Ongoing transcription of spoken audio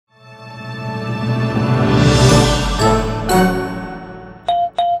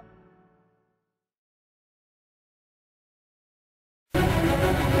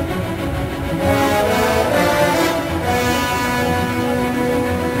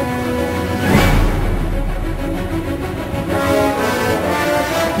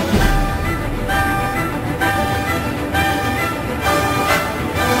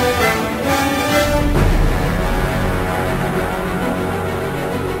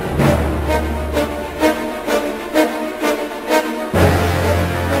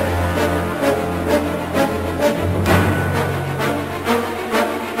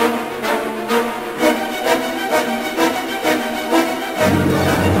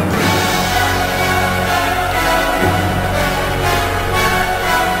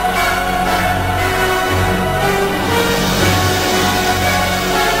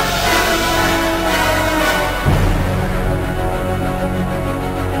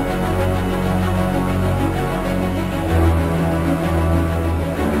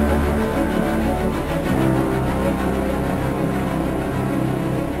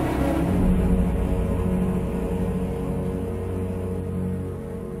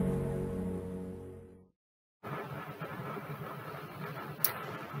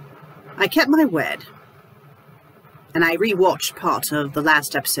I kept my word, and I rewatched part of the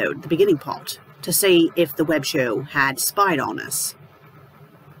last episode, the beginning part, to see if the web show had spied on us.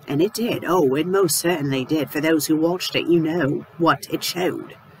 And it did. Oh, it most certainly did. For those who watched it, you know what it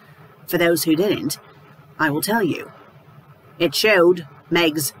showed. For those who didn't, I will tell you. It showed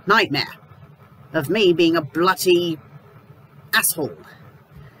Meg's nightmare of me being a bloody asshole.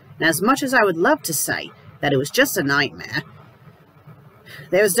 And as much as I would love to say that it was just a nightmare,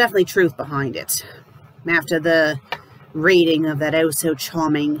 there was definitely truth behind it. After the reading of that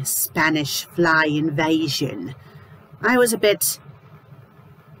oh-so-charming Spanish fly invasion, I was a bit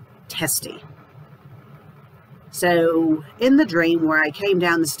testy. So, in the dream where I came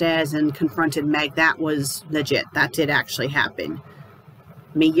down the stairs and confronted Meg, that was legit. That did actually happen.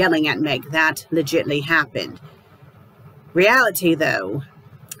 Me yelling at Meg, that legitly happened. Reality, though,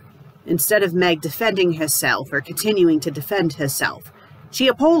 instead of Meg defending herself or continuing to defend herself, she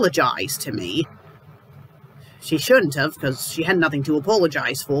apologized to me. She shouldn't have, because she had nothing to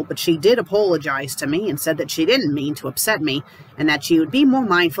apologize for, but she did apologize to me and said that she didn't mean to upset me, and that she would be more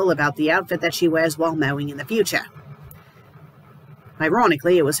mindful about the outfit that she wears while mowing in the future.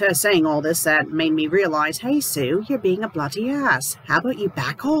 Ironically, it was her saying all this that made me realize, hey Sue, you're being a bloody ass. How about you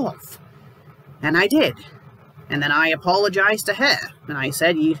back off? And I did. And then I apologized to her. And I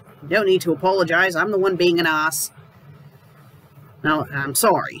said, you don't need to apologize. I'm the one being an ass. No, I'm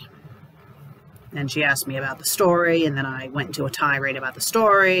sorry. And she asked me about the story, and then I went into a tirade about the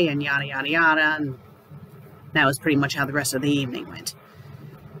story, and yada yada yada, and that was pretty much how the rest of the evening went.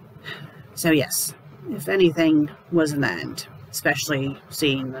 So yes, if anything was learned, especially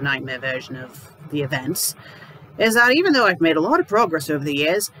seeing the nightmare version of the events, is that even though I've made a lot of progress over the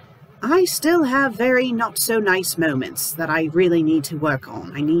years, I still have very not-so-nice moments that I really need to work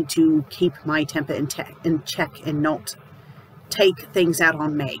on. I need to keep my temper in check and not take things out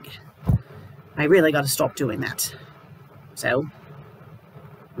on Meg. I really got to stop doing that. So,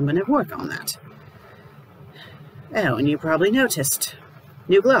 I'm going to work on that. Oh, and you probably noticed.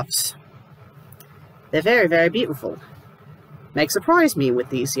 New gloves. They're very, very beautiful. Meg surprised me with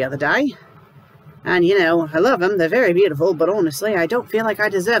these the other day. And, you know, I love them. They're very beautiful, but honestly, I don't feel like I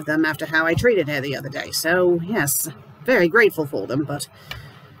deserve them after how I treated her the other day. So, yes, very grateful for them, but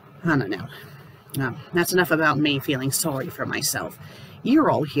I don't know. No, that's enough about me feeling sorry for myself. You're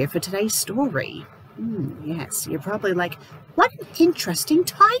all here for today's story. Yes, you're probably like, what an interesting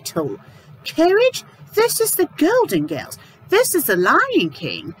title. Courage versus the Golden Girls. This is the Lion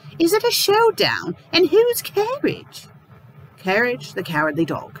King. Is it a showdown? And who's Courage? Courage, the Cowardly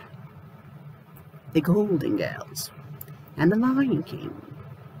Dog. The Golden Girls. And the Lion King.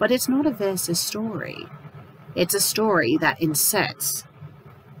 But it's not a versus story. It's a story that inserts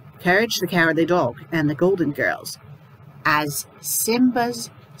Courage, the Cowardly Dog, and the Golden Girls as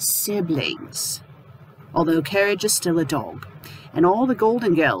Simba's siblings, although Courage is still a dog, and all the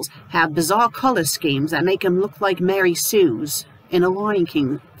Golden Girls have bizarre color schemes that make them look like Mary Sue's in a Lion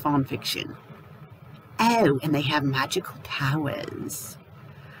King fanfiction. Oh, and they have magical powers.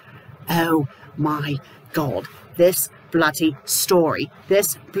 Oh my god, this bloody story,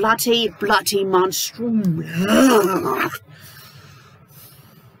 this bloody monstrum.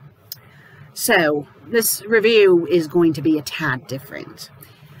 So, this review is going to be a tad different.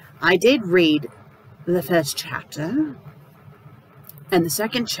 I did read the first chapter, and the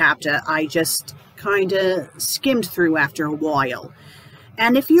second chapter I just kind of skimmed through after a while.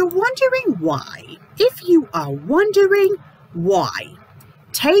 And if you're wondering why,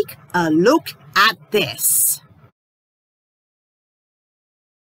 take a look at this.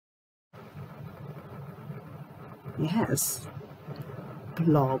 Yes,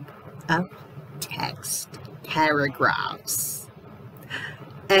 blob of text, paragraphs.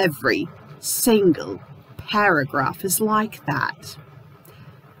 Every single paragraph is like that.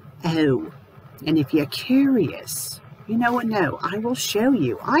 Oh, and if you're curious, you know what? No, I will show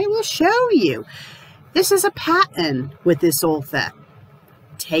you. This is a pattern with this author.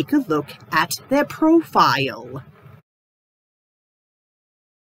 Take a look at their profile.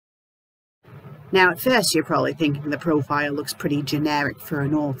 Now, at first, you're probably thinking the profile looks pretty generic for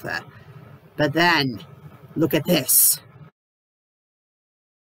an author. But then, look at this.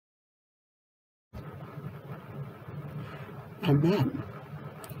 And then,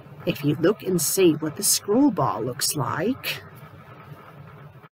 if you look and see what the scroll bar looks like,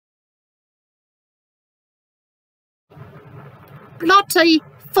 bloody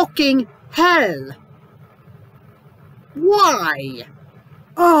fucking hell! Why?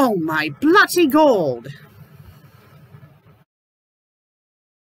 Oh my bloody god!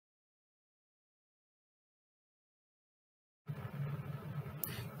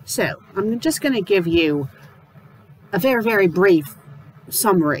 So, I'm just going to give you a very, very brief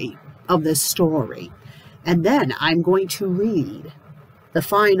summary of this story. And then I'm going to read the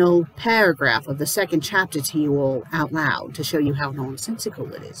final paragraph of the second chapter to you all out loud to show you how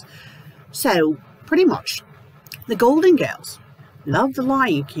nonsensical it is. So, pretty much, the Golden Girls loved The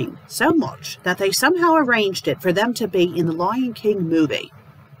Lion King so much that they somehow arranged it for them to be in the Lion King movie.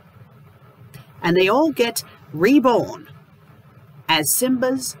 And they all get reborn as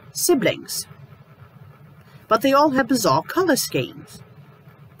Simba's siblings. But they all have bizarre color schemes.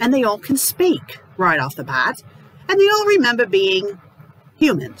 And they all can speak right off the bat. And they all remember being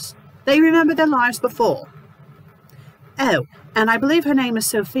humans. They remember their lives before. Oh, and I believe her name is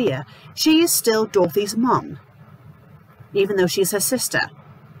Sophia. She is still Dorothy's mum. Even though she's her sister.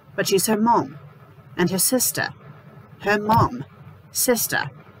 But she's her mom. And her sister. Her mom. Sister.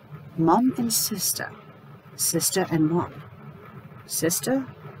 Mum and sister. Sister and mum. Sister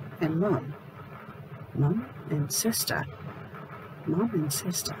and mum. Mum and sister. Mum and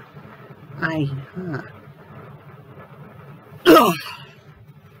sister.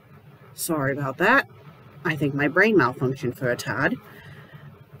 Sorry about that. I think my brain malfunctioned for a tad.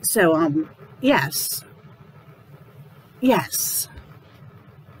 So, yes. Yes.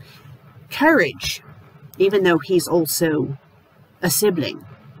 Courage, even though he's also a sibling,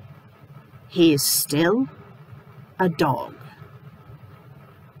 he is still a dog.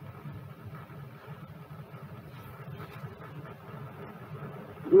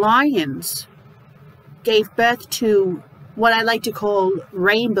 Lions gave birth to what I like to call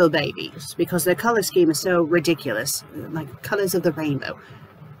rainbow babies because their color scheme is so ridiculous, like colors of the rainbow,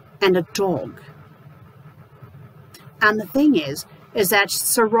 and a dog. And the thing is that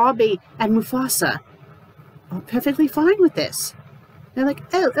Sarabi and Mufasa are perfectly fine with this. They're like,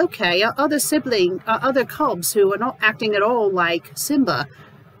 oh, okay, our other cubs who are not acting at all like Simba,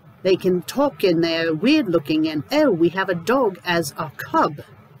 they can talk and they're weird looking, and oh, we have a dog as our cub.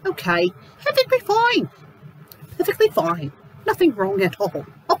 Okay, perfectly fine. Perfectly fine. Nothing wrong at all.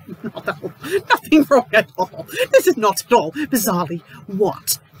 Oh, not at all. Nothing wrong at all. This is not at all bizarrely.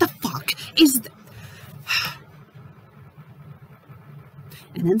 What the fuck is that?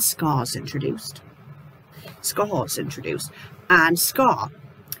 And then Scar's introduced. And Scar,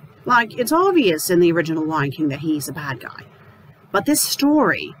 like, it's obvious in the original Lion King that he's a bad guy. But this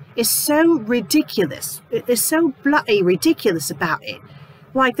story is so ridiculous. It is so bloody ridiculous about it.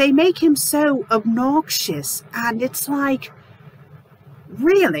 Like, they make him so obnoxious, and it's like,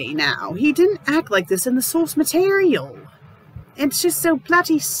 really now? He didn't act like this in the source material. It's just so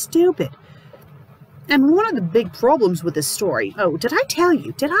bloody stupid. And one of the big problems with this story, oh, did I tell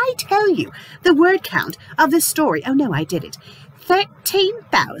you the word count of this story? Oh no, I did it.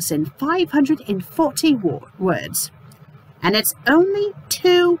 13,540 words. And it's only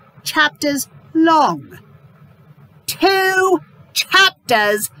 2 chapters long. 2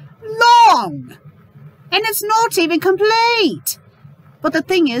 chapters long! And it's not even complete! But the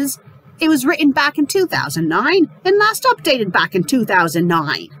thing is, it was written back in 2009 and last updated back in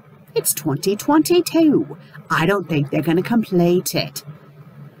 2009. It's 2022. I don't think they're going to complete it.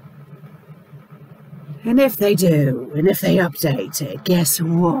 And if they do, and if they update it, guess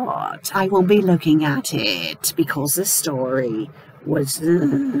what? I won't be looking at it because the story was...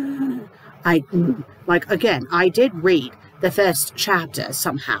 again, I did read the first chapter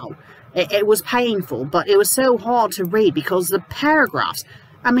somehow. It was painful, but it was so hard to read because the paragraphs...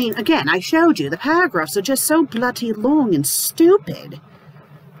 I mean, again, I showed you, the paragraphs are just so bloody long and stupid.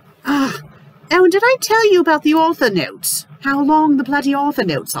 Oh, and did I tell you about the author notes? How long the bloody author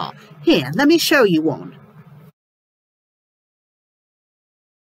notes are? Here, let me show you one.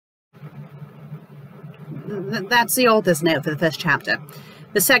 That's the author's note for the first chapter.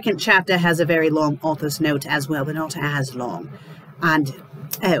 The second chapter has a very long author's note as well, but not as long. And,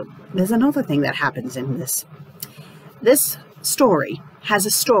 oh, there's another thing that happens in this. This story has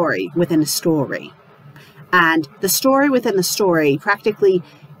a story within a story. And the story within the story practically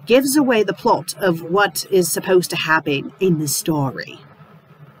gives away the plot of what is supposed to happen in the story.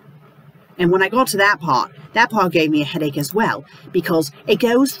 And when I got to that part gave me a headache as well, because it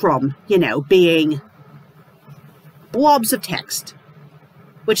goes from, you know, being blobs of text,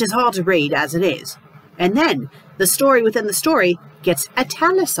 which is hard to read as it is, and then the story within the story gets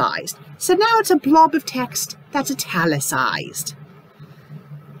italicized. So now it's a blob of text that's italicized.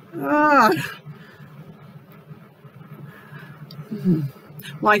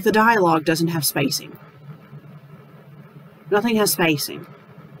 Like the dialogue doesn't have spacing. Nothing has spacing.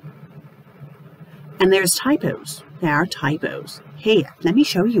 And there's typos. There are typos. Here, let me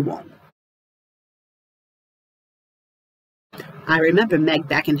show you one. I remember Meg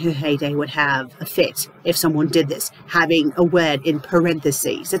back in her heyday would have a fit if someone did this, having a word in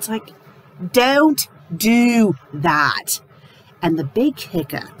parentheses. It's like, don't do that. And the big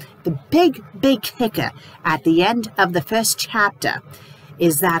kicker, the big kicker at the end of the first chapter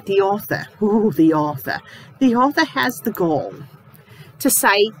is that the author has the goal to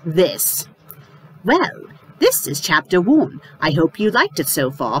say this. Well, this is chapter 1. I hope you liked it so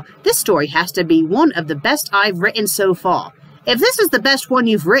far. This story has to be one of the best I've written so far. If this is the best one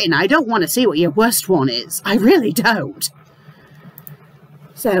you've written, I don't want to see what your worst one is. I really don't.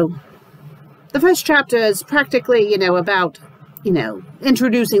 So, the first chapter is practically, about,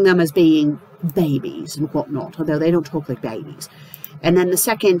 introducing them as being babies and whatnot, although they don't talk like babies. And then the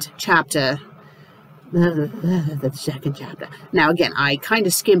second chapter, the second chapter. Now, again, I kind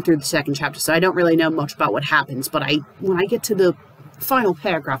of skimmed through the second chapter, so I don't really know much about what happens, but when I get to the final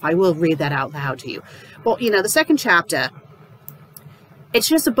paragraph, I will read that out loud to you. Well, the second chapter, it's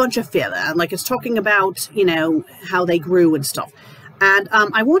just a bunch of filler, like it's talking about, how they grew and stuff. And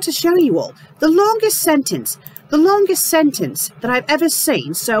I want to show you all the longest sentence that I've ever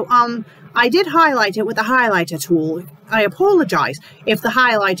seen. So, I did highlight it with the highlighter tool. I apologize if the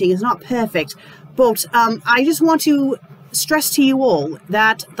highlighting is not perfect, but I just want to stress to you all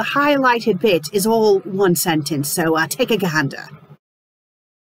that the highlighted bit is all one sentence, so take a gander.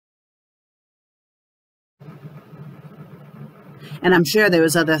 And I'm sure there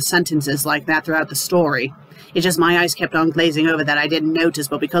was other sentences like that throughout the story. It's just my eyes kept on glazing over that I didn't notice,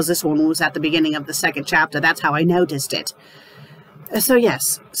 but because this one was at the beginning of the second chapter, that's how I noticed it. So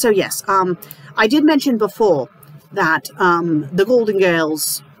yes, I did mention before that the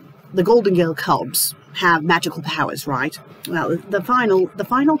Golden Girl cubs have magical powers, right? Well, the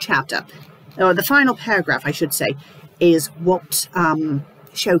final chapter, or the final paragraph, I should say, is what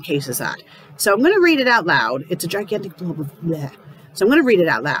showcases that. So I'm going to read it out loud. It's a gigantic blob of bleh. So I'm going to read it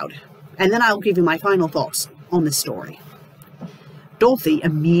out loud, and then I'll give you my final thoughts on this story. Dorothy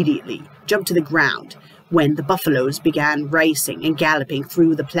immediately jumped to the ground when the buffaloes began racing and galloping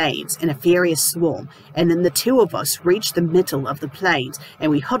through the plains in a furious swarm, and then the two of us reached the middle of the plains, and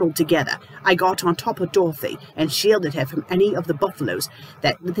we huddled together. I got on top of Dorothy and shielded her from any of the buffaloes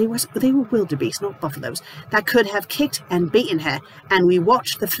that they were wildebeest, not buffaloes, that could have kicked and beaten her, and we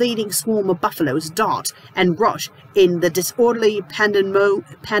watched the fleeting swarm of buffaloes dart and rush in the disorderly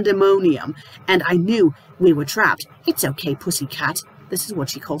pandemonium, and I knew we were trapped. It's okay, Pussycat. This is what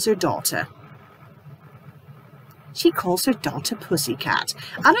she calls her daughter. She calls her daughter Pussycat.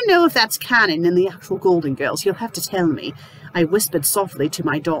 I don't know if that's canon in the actual Golden Girls. You'll have to tell me. I whispered softly to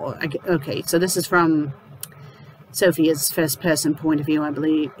my daughter. Okay, so this is from Sophia's first-person point of view, I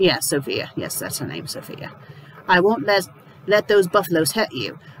believe. Yeah, Sophia. Yes, that's her name, Sophia. I won't let those buffaloes hurt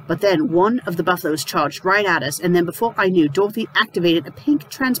you. But then one of the buffaloes charged right at us, and then before I knew, Dorothy activated a pink,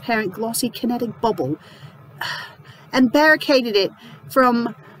 transparent, glossy kinetic bubble and barricaded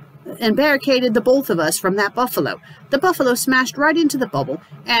the both of us from that buffalo. The buffalo smashed right into the bubble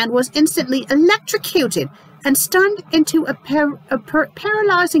and was instantly electrocuted and stunned into a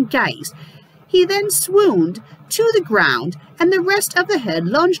paralyzing gaze. He then swooned to the ground, and the rest of the herd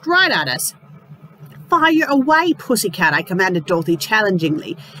lunged right at us. Fire away, Pussycat, I commanded Dorothy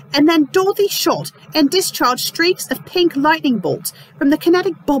challengingly, and then Dorothy shot and discharged streaks of pink lightning bolts from the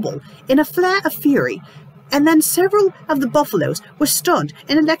kinetic bubble in a flare of fury. And then several of the buffaloes were stunned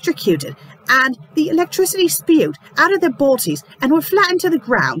and electrocuted, and the electricity spewed out of their bodies and were flattened to the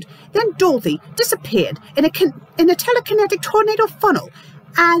ground. Then Dorothy disappeared in a telekinetic tornado funnel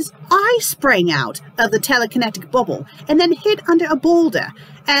as I sprang out of the telekinetic bubble and then hid under a boulder.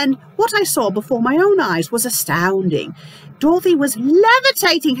 And what I saw before my own eyes was astounding. Dorothy was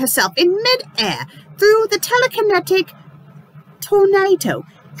levitating herself in mid-air through the telekinetic tornado,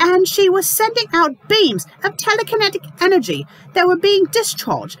 and she was sending out beams of telekinetic energy that were being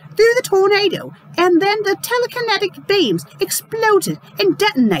discharged through the tornado, and then the telekinetic beams exploded and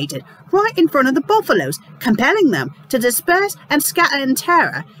detonated right in front of the buffaloes, compelling them to disperse and scatter in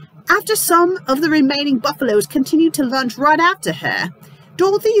terror. After some of the remaining buffaloes continued to lunge right after her,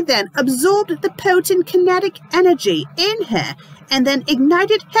 Dorothy then absorbed the potent kinetic energy in her and then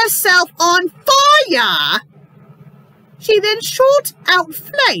ignited herself on fire. She then shot out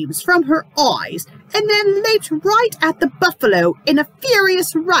flames from her eyes and then leaped right at the buffalo in a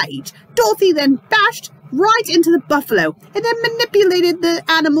furious rage. Dorothy then bashed right into the buffalo and then manipulated the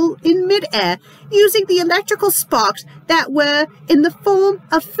animal in midair using the electrical sparks that were in the form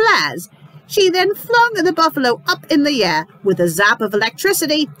of flares. She then flung the buffalo up in the air with a zap of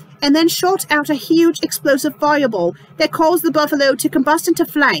electricity and then shot out a huge explosive fireball that caused the buffalo to combust into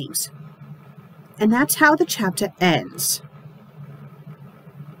flames. And that's how the chapter ends.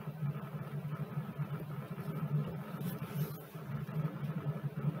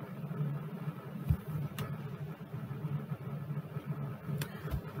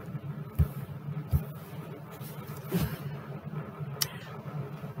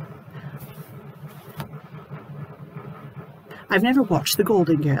 I've never watched the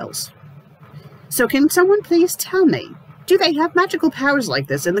Golden Girls. So can someone please tell me, do they have magical powers like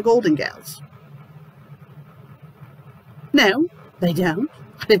this in the Golden Girls? No, they don't.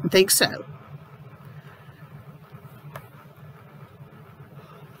 I didn't think so.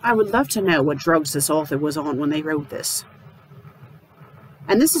 I would love to know what drugs this author was on when they wrote this.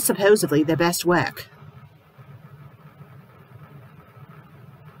 And this is supposedly their best work.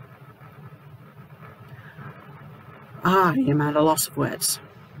 I am at a loss of words.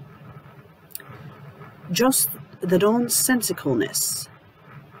 Just the nonsensicalness.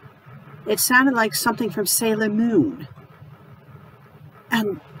 It sounded like something from Sailor Moon.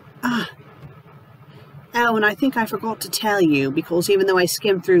 And, oh, and I think I forgot to tell you, because even though I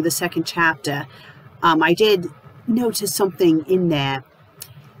skimmed through the second chapter, I did notice something in there.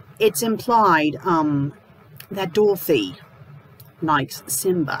 It's implied that Dorothy likes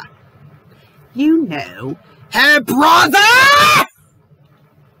Simba. You know, her brother!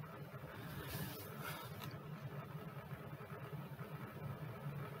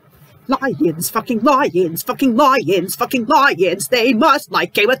 Lions, fucking lions, fucking lions, fucking lions. They must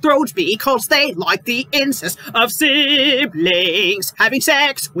like Game of Thrones because they like the incest of siblings having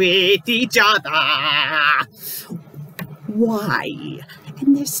sex with each other. Why?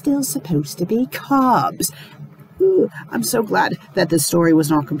 And they're still supposed to be cubs. Ooh, I'm so glad that this story was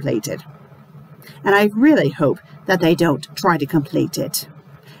not completed. And I really hope that they don't try to complete it.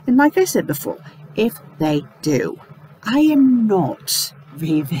 And like I said before, if they do, I am not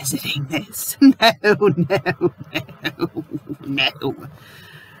revisiting this. No.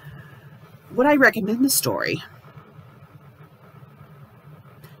 Would I recommend the story?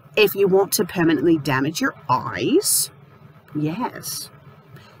 If you want to permanently damage your eyes, yes.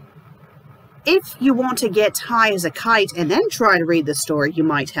 If you want to get high as a kite and then try to read the story, you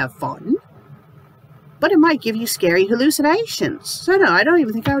might have fun. But it might give you scary hallucinations. So no, I don't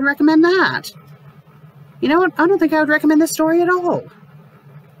even think I would recommend that. You know what? I don't think I would recommend this story at all.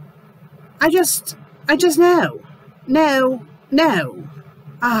 I just know. No.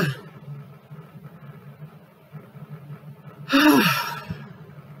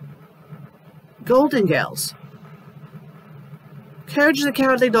 Golden Girls. Courage the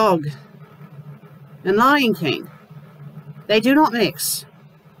Cowardly Dog. And Lion King. They do not mix.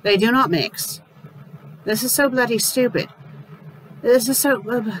 They do not mix. This is so bloody stupid. This is so...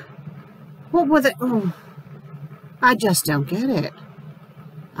 what were they... Oh, I just don't get it.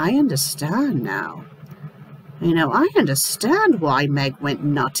 I understand now. You know, I understand why Meg went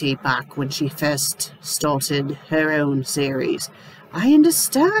nutty back when she first started her own series. I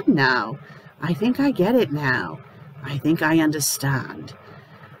understand now. I think I get it now. I think I understand.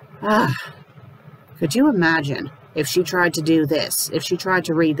 Could you imagine if she tried to do this, if she tried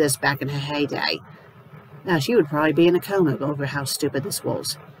to read this back in her heyday? Now, she would probably be in a coma over how stupid this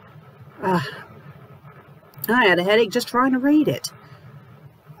was. I had a headache just trying to read it.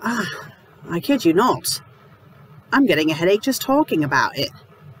 I kid you not. I'm getting a headache just talking about it.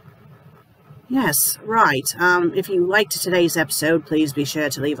 Yes, right. If you liked today's episode, please be sure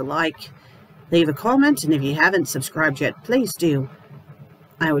to leave a like, leave a comment, and if you haven't subscribed yet, please do.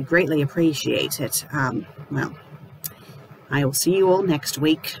 I would greatly appreciate it. Well, I will see you all next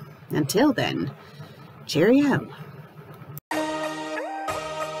week. Until then, cheerio.